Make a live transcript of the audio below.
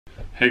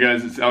Hey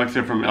guys, it's Alex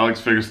here from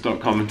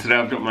alexvegas.com, and today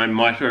I've got my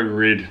Mito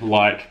red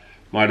light,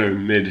 Mito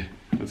mid,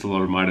 that's a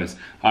lot of Mitos,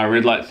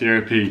 red light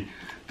therapy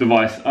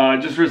device.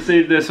 Just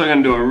received this, so I'm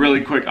going to do a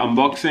really quick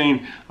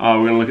unboxing.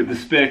 We're going to look at the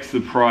specs,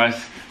 the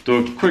price,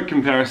 do a quick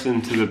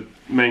comparison to the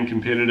main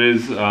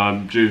competitors,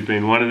 Juve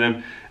being one of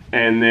them,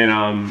 and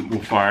then we'll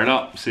fire it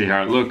up, see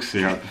how it looks,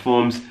 see how it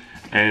performs,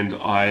 and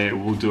I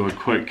will do a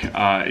quick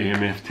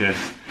EMF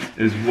test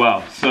as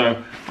well.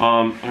 So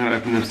I'm going to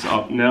open this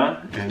up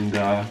now and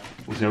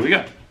we'll see how we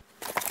go.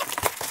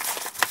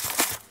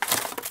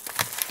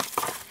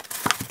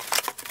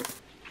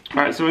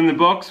 Alright, so in the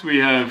box we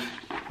have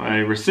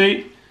a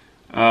receipt,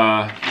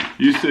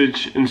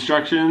 usage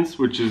instructions,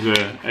 which is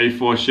a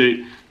A4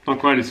 sheet, not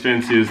quite as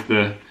fancy as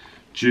the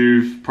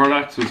Juve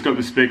product, so it's got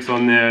the specs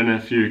on there and a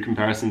few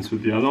comparisons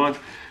with the other ones,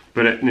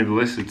 but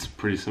nevertheless it's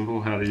pretty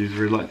simple how to use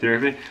red light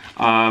therapy.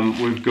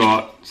 We've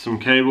got some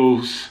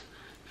cables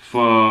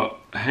for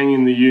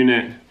hanging the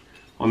unit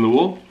on the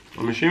wall,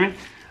 I'm assuming,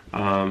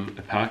 a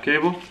power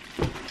cable,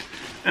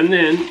 and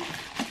then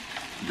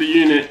the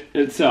unit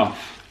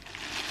itself.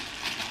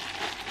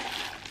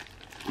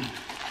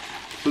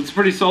 So it's a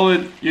pretty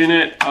solid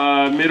unit,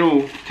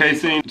 metal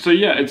casing. So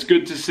yeah, it's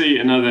good to see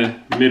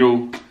another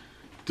metal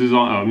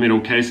design,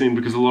 metal casing,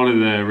 because a lot of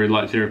the red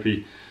light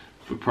therapy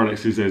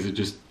products these days are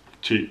just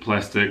cheap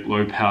plastic,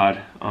 low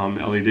powered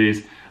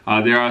LEDs.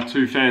 There are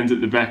two fans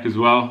at the back as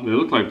well. They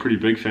look like pretty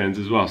big fans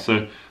as well.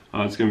 So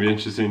it's going to be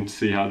interesting to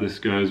see how this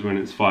goes when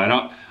it's fired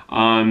up.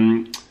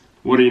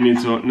 What do you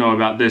need to know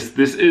about this?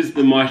 This is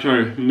the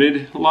Mito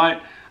mid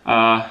light.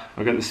 I've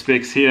got the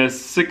specs here.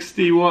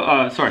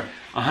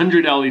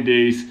 100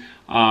 LEDs,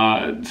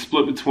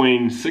 split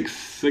between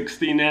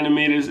 660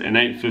 nanometers and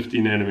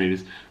 850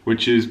 nanometers,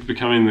 which is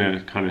becoming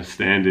the kind of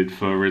standard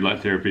for red light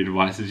therapy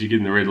devices. You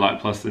get the red light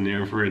plus the near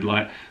infrared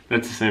light.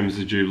 That's the same as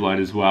the Juve light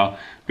as well.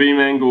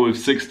 Beam angle of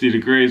 60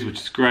 degrees, which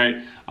is great.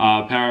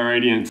 Power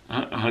radiance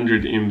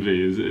 100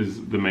 MV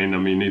is the main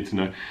number you need to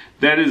know.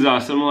 That is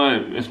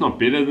similar, if not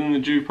better than the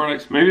Juve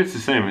products. Maybe it's the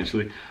same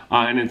actually,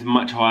 and it's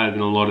much higher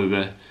than a lot of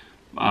the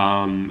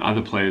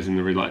other players in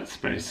the red light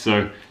space.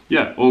 So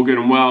yeah, all good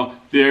and well.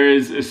 There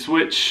is a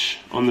switch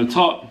on the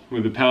top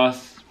where the power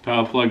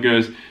plug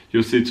goes.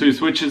 You'll see two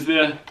switches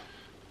there,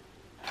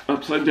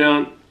 upside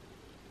down.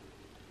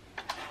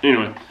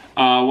 Anyway,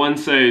 one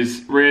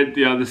says red,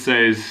 the other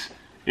says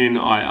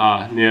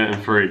NIR, near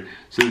infrared.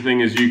 So the thing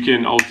is, you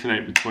can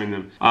alternate between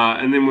them.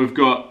 And then we've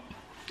got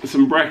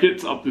some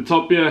brackets up the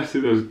top here.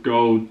 See those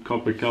gold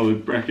copper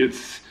colored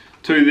brackets?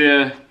 Two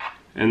there,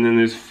 and then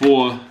there's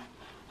four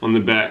on the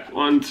back.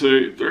 1,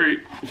 2, 3,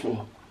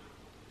 4.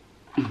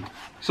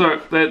 So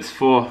that's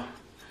for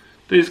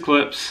these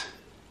clips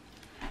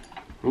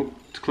to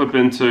clip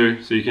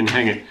into, so you can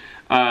hang it.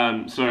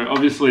 So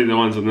obviously the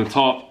ones on the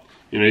top,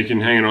 you know, you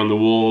can hang it on the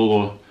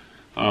wall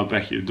or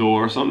back of your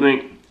door or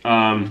something.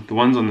 The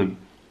ones on the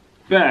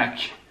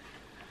back,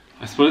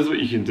 I suppose what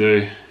you can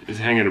do is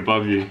hang it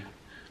above you,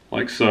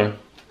 like so,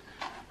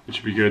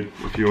 which would be good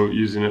if you're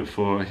using it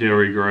for hair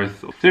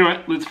regrowth. So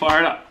anyway, let's fire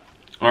it up.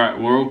 Alright,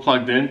 we're all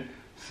plugged in.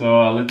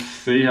 So let's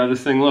see how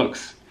this thing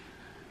looks.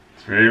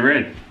 It's very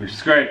red, which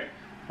is great.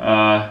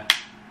 That's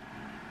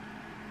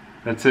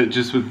it,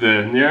 just with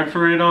the near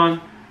infrared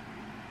on.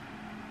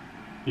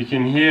 You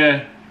can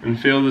hear and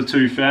feel the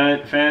two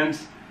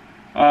fans.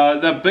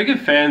 They're bigger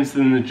fans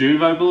than the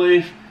Juve, I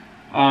believe,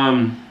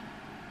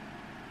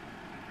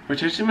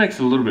 which actually makes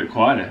it a little bit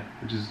quieter,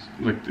 which is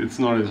like, it's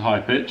not as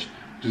high pitched,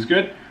 which is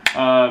good.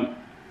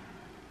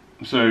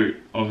 So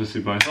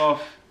obviously both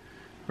off,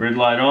 red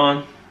light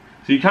on.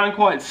 So you can't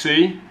quite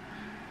see,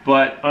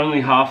 but only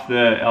half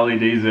the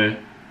LEDs are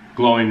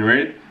glowing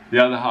red. The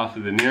other half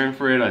of the near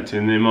infrared, I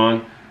turn them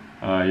on.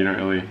 You don't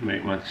really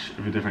make much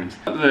of a difference.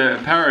 The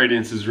power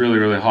radiance is really,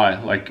 really high,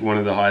 like one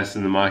of the highest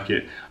in the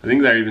market. I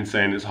think they're even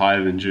saying it's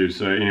higher than Juve.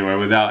 So anyway,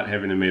 without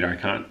having a meter,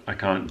 I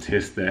can't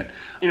test that.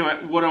 Anyway,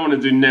 what I want to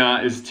do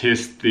now is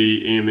test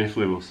the EMF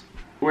levels.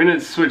 When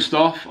it's switched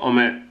off, I'm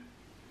at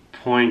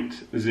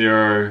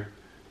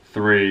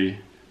 0.03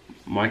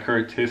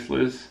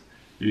 microteslas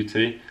UT.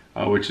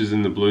 Which is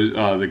in the blue,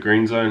 the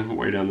green zone,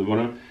 way down the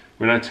bottom.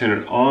 When I turn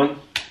it on,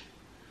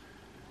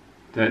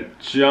 that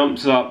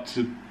jumps up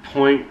to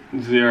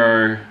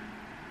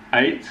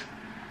 0.08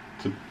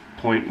 to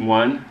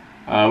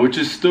 0.1, which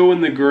is still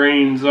in the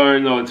green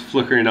zone, though it's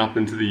flickering up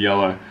into the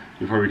yellow.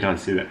 You probably can't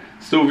see that.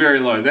 Still very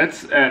low.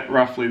 That's at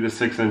roughly the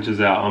 6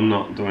 inches out. I'm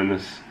not doing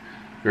this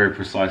very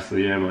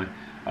precisely, am I?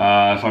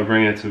 If I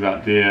bring it to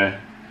about there,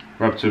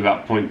 we're up to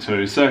about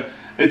 0.2. So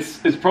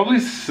it's probably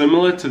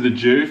similar to the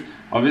Juve.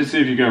 Obviously,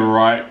 if you go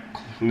right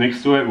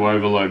next to it, we'll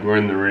overload. We're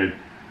in the red.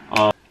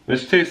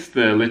 Let's test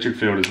the electric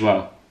field as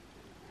well.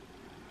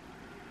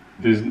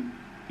 There's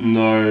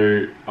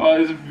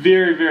there's a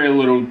very, very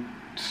little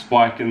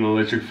spike in the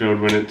electric field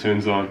when it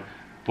turns on,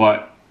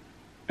 but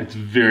it's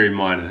very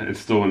minor. It's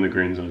still in the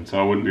green zone, so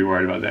I wouldn't be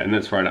worried about that, and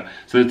that's right up.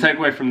 So the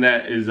takeaway from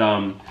that is,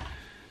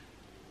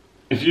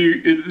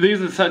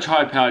 these are such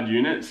high-powered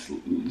units,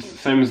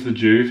 same as the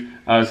Juve.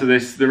 So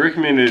the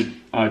recommended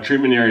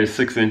treatment area is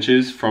 6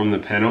 inches from the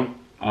panel.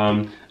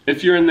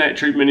 If you're in that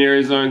treatment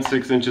area zone,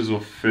 6 inches or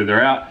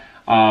further out,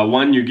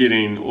 one, you're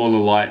getting all the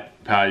light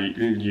power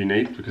you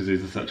need because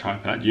these are such high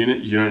powered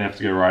unit. You don't have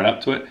to go right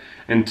up to it.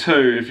 And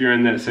two, if you're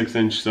in that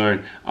 6-inch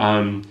zone,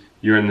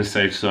 you're in the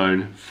safe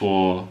zone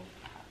for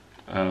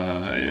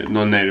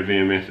non-native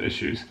EMF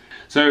issues.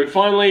 So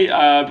finally,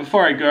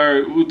 before I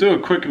go, we'll do a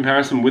quick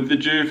comparison with the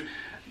Juve.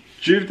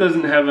 Juve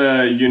doesn't have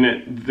a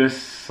unit this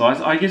size.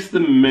 I guess the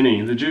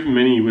Juve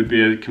Mini would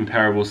be a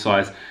comparable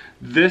size.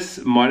 This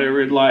Mito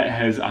red light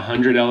has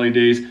 100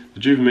 LEDs. The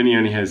Juve Mini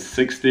only has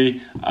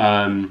 60.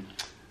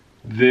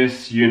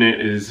 This unit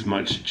is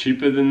much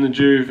cheaper than the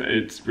Juve.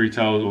 It's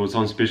retailed, or it's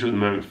on special at the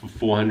moment for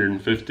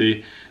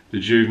 450. The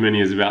Juve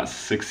Mini is about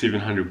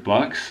 $600-700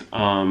 bucks.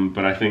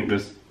 But I think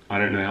this, I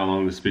don't know how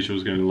long the special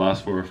is going to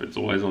last for, if it's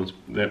always on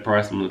that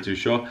price, I'm not too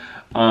sure.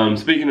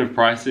 Speaking of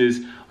prices,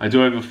 I do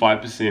have a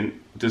 5%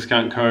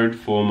 discount code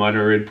for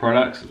Mito Red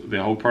products,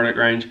 their whole product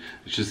range.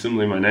 It's just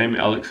simply my name,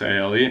 Alex,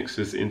 A-L-E-X.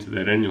 Just enter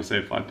that in, you'll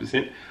save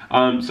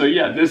 5%. So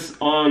yeah, this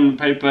on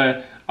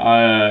paper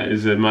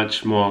is a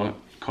much more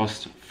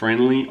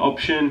cost-friendly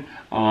option.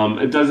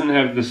 It doesn't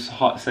have this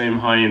same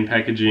high-end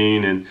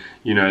packaging and,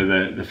 you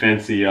know, the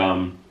fancy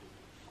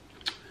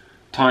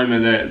timer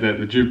that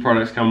the Juve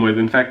products come with.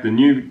 In fact, the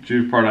new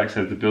Juve products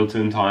have the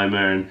built-in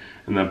timer,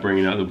 and they're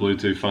bringing out the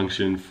Bluetooth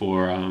function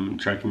for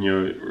tracking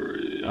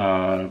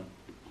your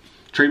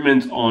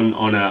treatment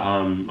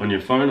on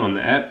your phone, on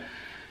the app.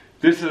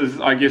 This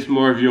is, I guess,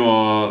 more of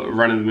your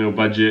run-of-the-mill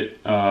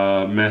budget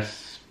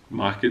mass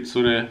market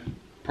sort of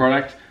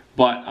product.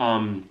 But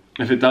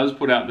if it does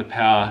put out the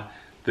power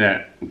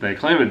that they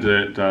claim it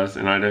does,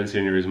 and I don't see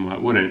any reason why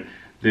it wouldn't,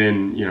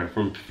 then, you know,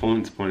 from a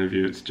performance point of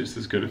view, it's just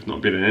as good, if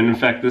not better. And in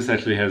fact, this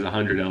actually has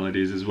 100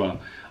 LEDs as well.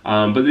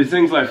 But there's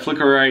things like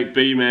flicker rate,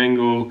 beam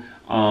angle,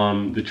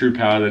 the true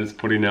power that it's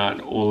putting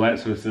out, all that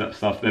sort of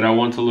stuff that I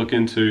want to look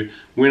into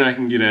when I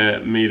can get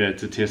a meter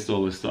to test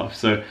all this stuff.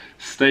 So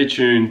stay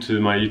tuned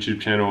to my YouTube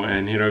channel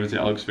and head over to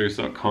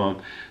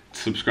alexfergus.com,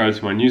 subscribe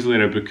to my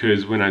newsletter,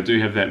 because when I do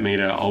have that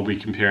meter, I'll be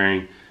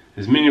comparing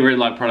as many red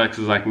light products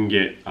as I can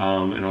get,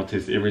 and I'll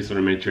test every sort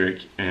of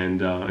metric,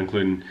 and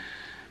including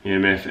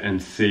EMF,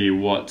 and see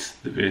what's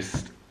the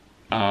best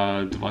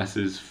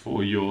devices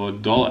for your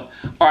dollar.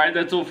 Alright,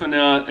 that's all for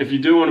now. If you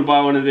do want to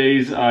buy one of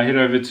these, head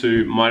over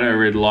to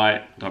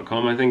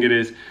mitoredlight.com, I think it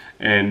is,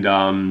 and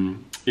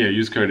yeah,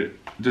 use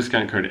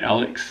discount code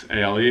ALEX,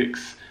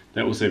 A-L-E-X.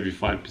 That will save you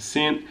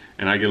 5%,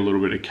 and I get a little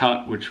bit of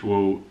cut, which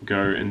will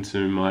go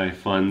into my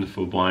fund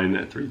for buying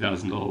that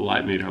 $3,000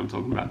 light meter I'm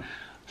talking about.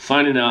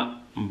 Signing out,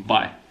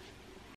 bye.